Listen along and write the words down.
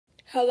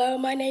Hello,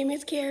 my name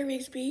is Kerri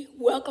Rigsbee.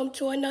 Welcome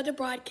to another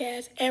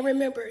broadcast. And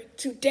remember,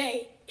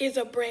 today is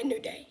a brand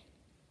new day.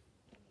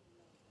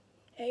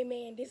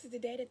 Amen. This is the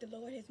day that the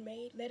Lord has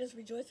made. Let us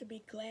rejoice and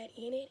be glad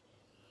in it.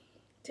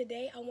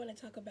 Today, I want to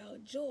talk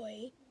about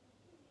joy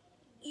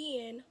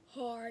in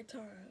hard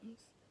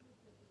times.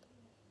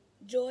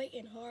 Joy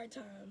in hard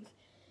times.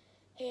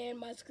 And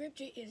my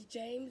scripture is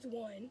James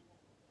 1,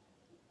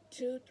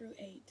 2 through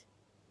 8.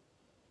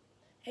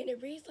 And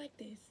it reads like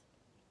this.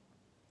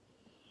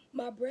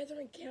 My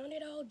brethren, count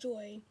it all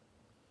joy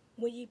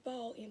when ye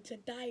fall into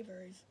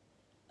divers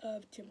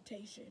of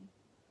temptation,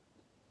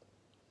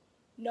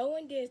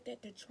 knowing this,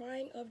 that the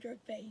trying of your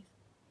faith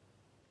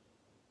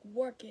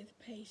worketh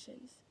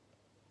patience.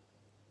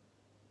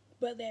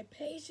 But let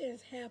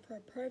patience have her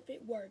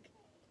perfect work,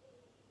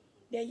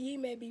 that ye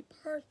may be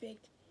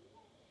perfect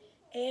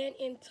and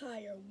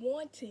entire,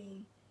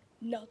 wanting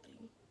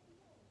nothing.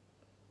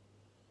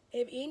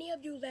 If any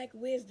of you lack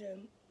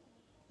wisdom,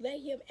 let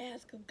him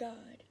ask of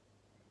God,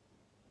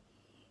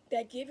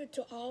 that giveth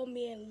to all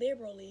men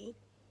liberally,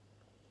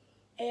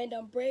 and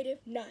upbraideth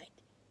not,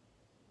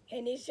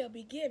 and it shall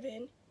be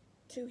given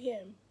to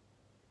him.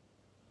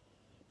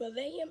 But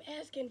let him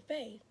ask in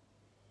faith,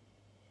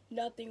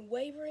 nothing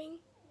wavering.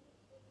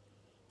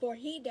 For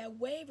he that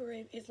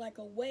wavereth is like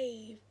a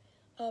wave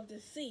of the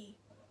sea,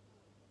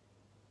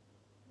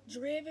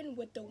 driven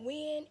with the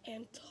wind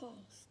and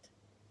tossed.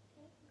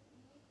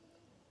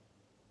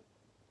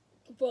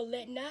 For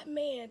let not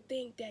man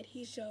think that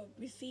he shall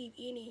receive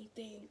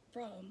anything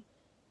from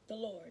the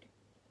Lord.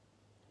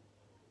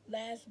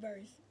 Last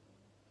verse.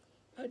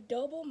 A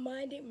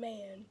double-minded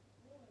man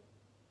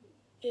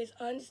is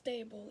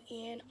unstable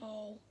in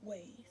all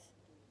ways.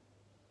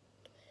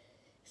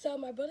 So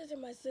my brothers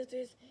and my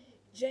sisters,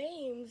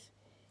 James,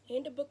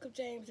 in the book of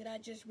James that I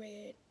just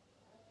read,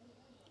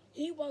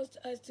 he wants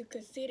us to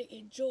consider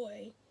it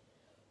joy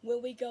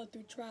when we go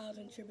through trials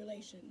and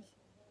tribulations.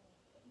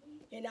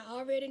 And I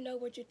already know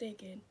what you're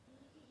thinking.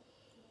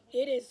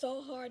 It is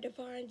so hard to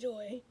find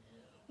joy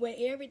when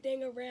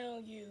everything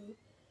around you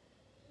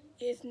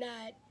is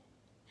not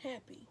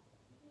happy.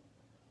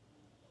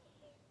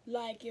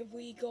 Like if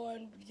we go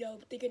and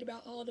thinking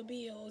about all the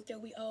bills that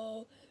we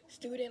owe,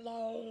 student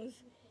loans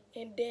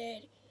and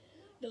debt,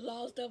 the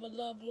loss of a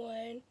loved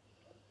one,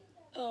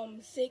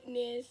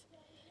 sickness,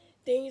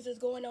 things that's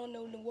going on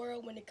in the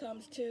world when it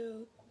comes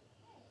to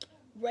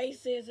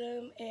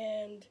racism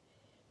and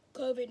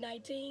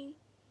COVID-19.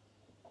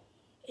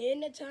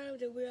 In the times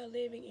that we are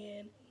living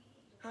in,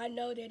 I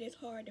know that it's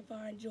hard to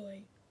find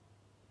joy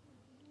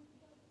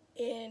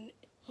in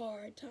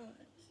hard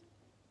times.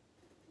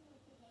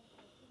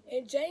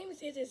 And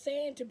James isn't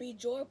saying to be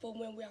joyful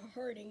when we're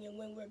hurting and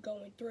when we're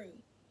going through.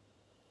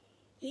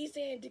 He's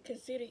saying to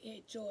consider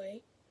it joy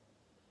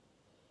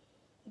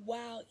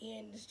while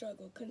in the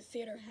struggle.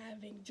 Consider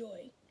having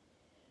joy.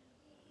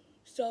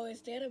 So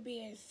instead of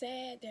being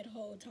sad that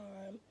whole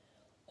time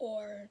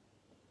or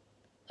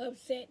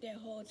upset that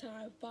whole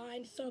time,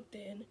 find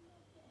something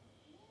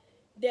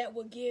that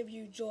will give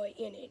you joy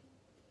in it.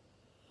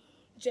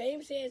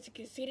 James says to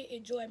consider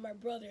it joy, my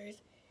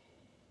brothers,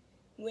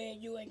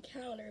 when you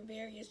encounter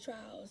various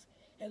trials.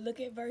 And look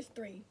at verse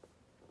 3.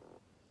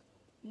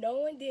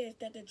 Knowing this,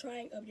 that the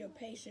trying of your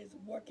patience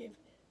worketh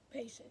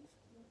patience.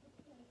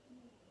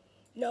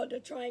 No, the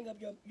trying of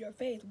your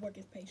faith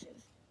worketh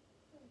patience.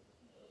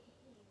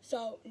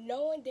 So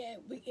knowing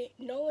that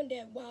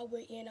while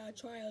we're in our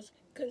trials,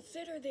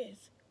 consider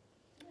this.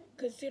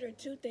 Consider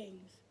two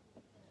things.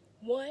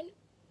 One,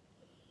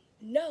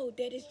 know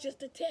that it's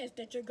just a test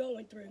that you're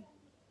going through.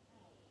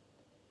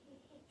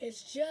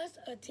 It's just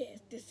a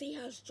test to see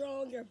how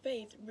strong your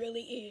faith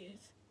really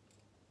is.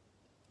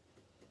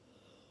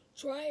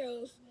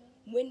 Trials,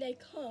 when they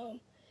come,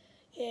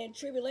 and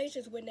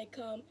tribulations when they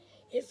come,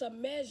 it's a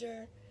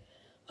measure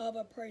of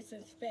a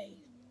person's faith.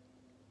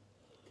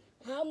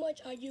 How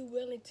much are you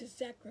willing to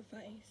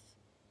sacrifice?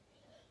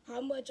 How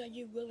much are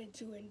you willing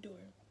to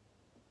endure?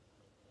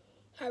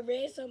 I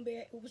read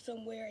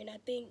somewhere, and I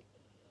think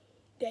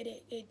that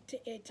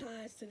it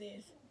ties to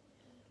this.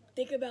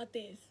 Think about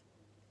this.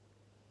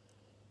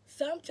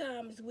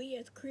 Sometimes we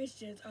as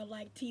Christians are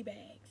like tea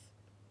bags.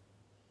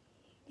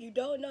 You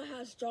don't know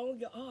how strong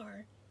you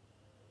are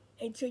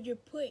until you're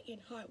put in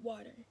hot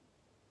water.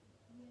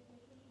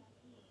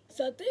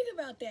 So think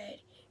about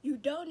that. You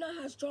don't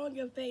know how strong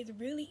your faith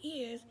really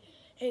is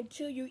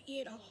until you're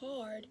in a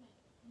hard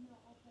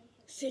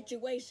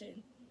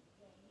situation.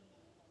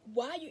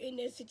 While you're in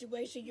that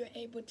situation, you're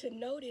able to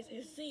notice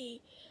and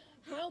see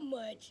how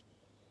much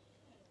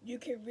you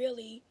can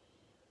really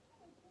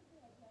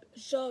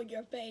show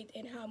your faith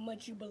and how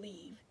much you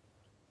believe.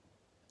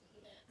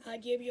 I'll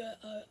give you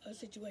a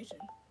situation.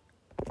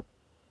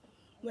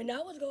 When I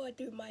was going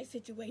through my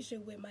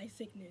situation with my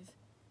sickness,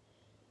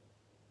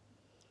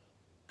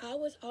 I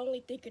was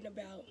only thinking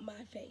about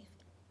my faith.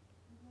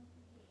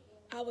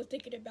 I was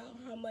thinking about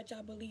how much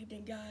I believed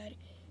in God,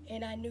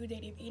 and I knew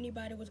that if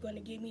anybody was going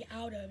to get me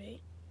out of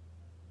it,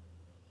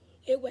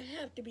 it would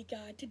have to be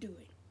God to do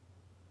it.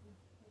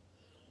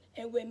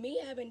 And with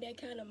me having that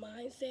kind of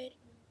mindset,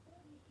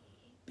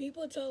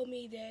 People told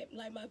me that,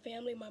 like my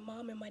family, my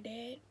mom and my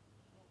dad,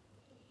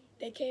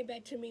 they came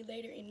back to me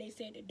later and they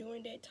said that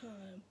during that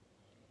time,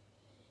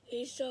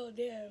 it showed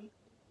them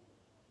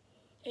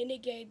and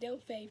it gave them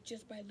faith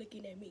just by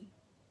looking at me.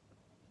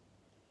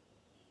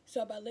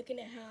 So by looking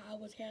at how I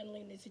was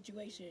handling the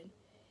situation,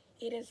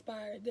 it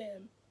inspired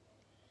them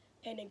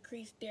and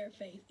increased their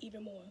faith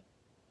even more.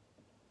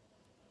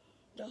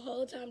 The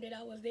whole time that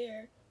I was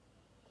there,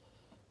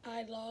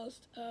 I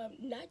lost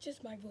not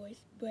just my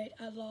voice, but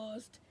I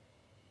lost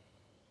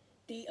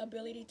the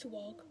ability to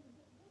walk.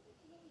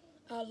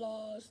 I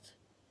lost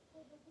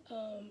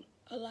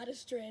a lot of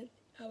strength.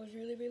 I was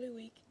really, really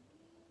weak.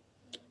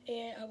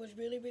 And I was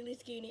really, really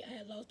skinny. I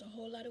had lost a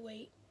whole lot of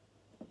weight.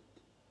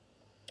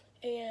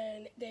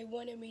 And they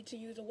wanted me to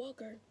use a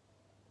walker.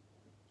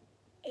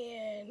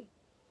 And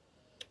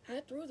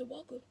I threw the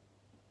walker.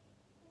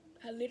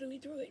 I literally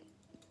threw it.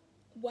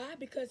 Why?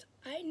 Because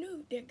I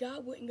knew that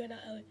God wasn't going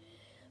to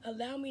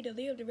allow me to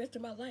live the rest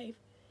of my life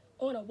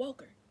on a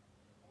walker.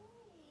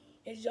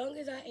 As young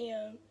as I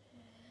am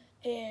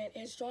and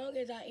as strong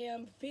as I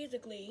am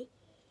physically,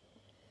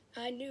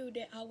 I knew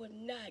that I was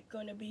not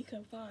going to be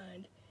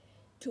confined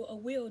to a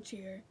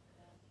wheelchair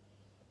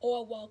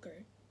or a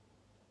walker.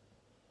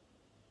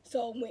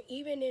 So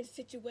even in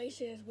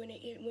situations when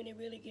it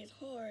really gets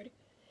hard,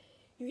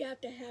 you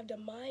have to have the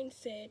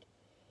mindset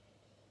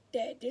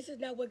that this is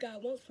not what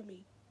God wants for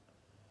me.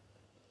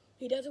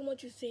 He doesn't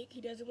want you sick. He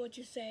doesn't want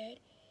you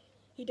sad.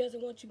 He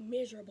doesn't want you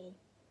miserable.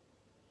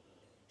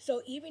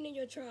 So even in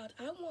your trials,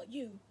 I want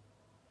you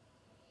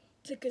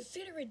to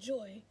consider it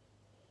joy,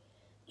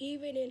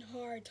 even in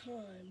hard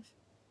times.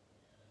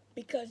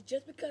 Because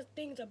just because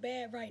things are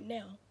bad right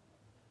now,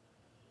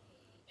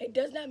 it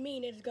does not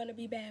mean it's going to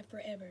be bad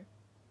forever.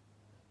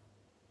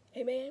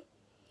 Amen?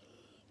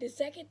 The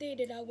second thing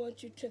that I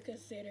want you to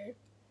consider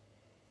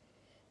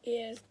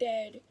is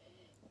that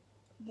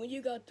when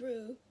you go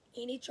through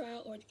any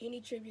trial or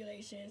any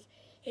tribulations,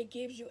 it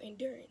gives you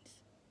endurance.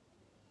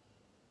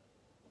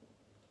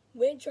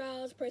 When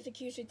trials,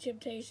 persecution,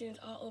 temptations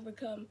are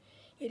overcome,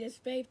 it is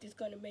faith that's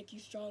going to make you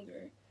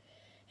stronger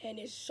and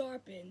is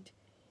sharpened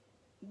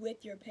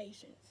with your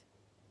patience.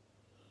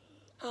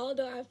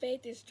 Although our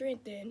faith is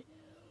strengthened,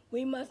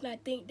 we must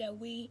not think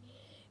that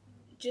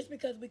just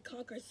because we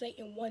conquer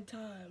Satan one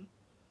time,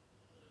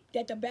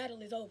 that the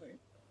battle is over.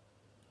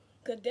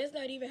 Because that's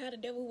not even how the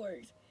devil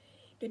works.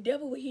 The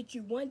devil will hit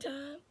you one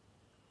time,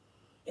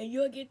 and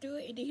you'll get through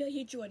it, and then he'll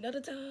hit you another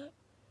time.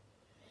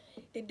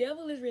 The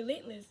devil is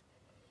relentless.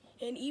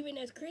 And even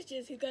as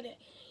Christians, he's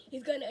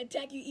gonna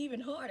attack you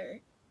even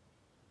harder.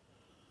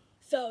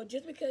 So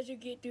just because you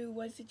get through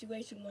one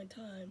situation one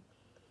time,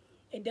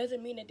 it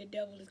doesn't mean that the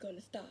devil is going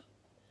to stop.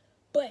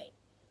 But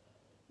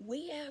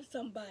we have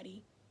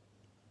somebody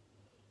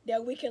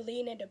that we can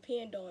lean and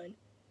depend on,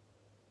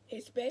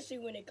 especially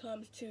when it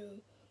comes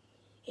to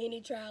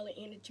any trial and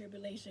any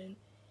tribulation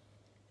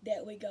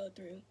that we go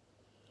through.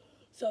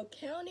 So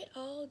count it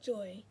all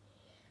joy.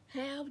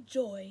 Have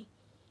joy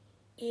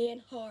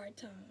in hard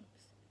times.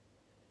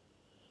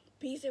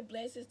 Peace and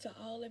blessings to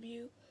all of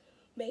you.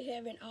 May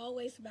heaven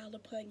always smile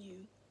upon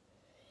you.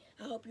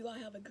 I hope you all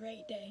have a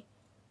great day.